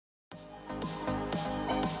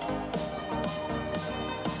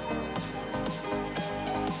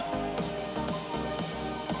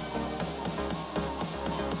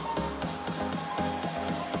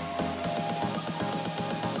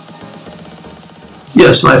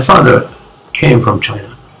Yes, my father came from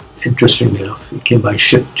China. Interestingly enough, he came by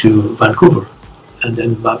ship to Vancouver, and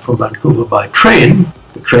then from Vancouver by train,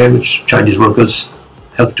 the train which Chinese workers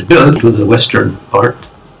helped to build, to the western part,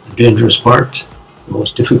 the dangerous part, the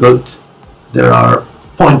most difficult. There are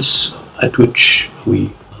points at which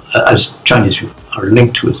we, as Chinese, are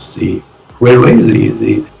linked with the railway,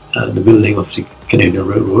 the building of the Canadian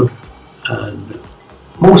Railroad, and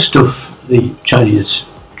most of the Chinese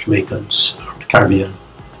Jamaicans or the Caribbean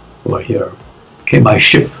who are here came by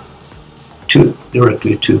ship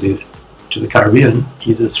directly to the Caribbean,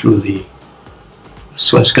 either through the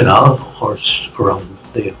Suez Canal or around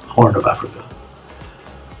the Horn of Africa.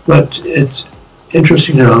 But it's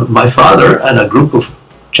interesting to know, my father and a group of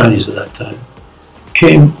Chinese at that time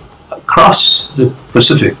came across the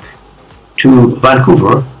Pacific to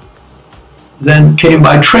Vancouver, then came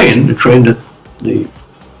by train, the train that the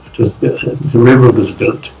railroad was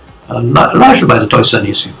built, largely by the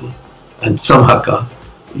Toisanese people and some Hakka.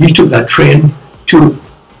 He took that train to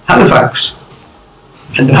Halifax,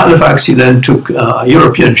 and in Halifax he then took a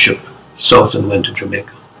European ship south and went to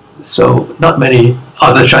Jamaica. So not many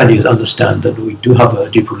other Chinese understand that we do have a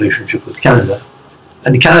deep relationship with Canada,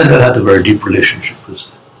 and Canada had a very deep relationship with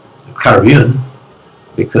the Caribbean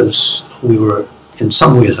because we were in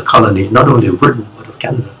some ways a colony not only of Britain but of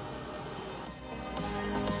Canada.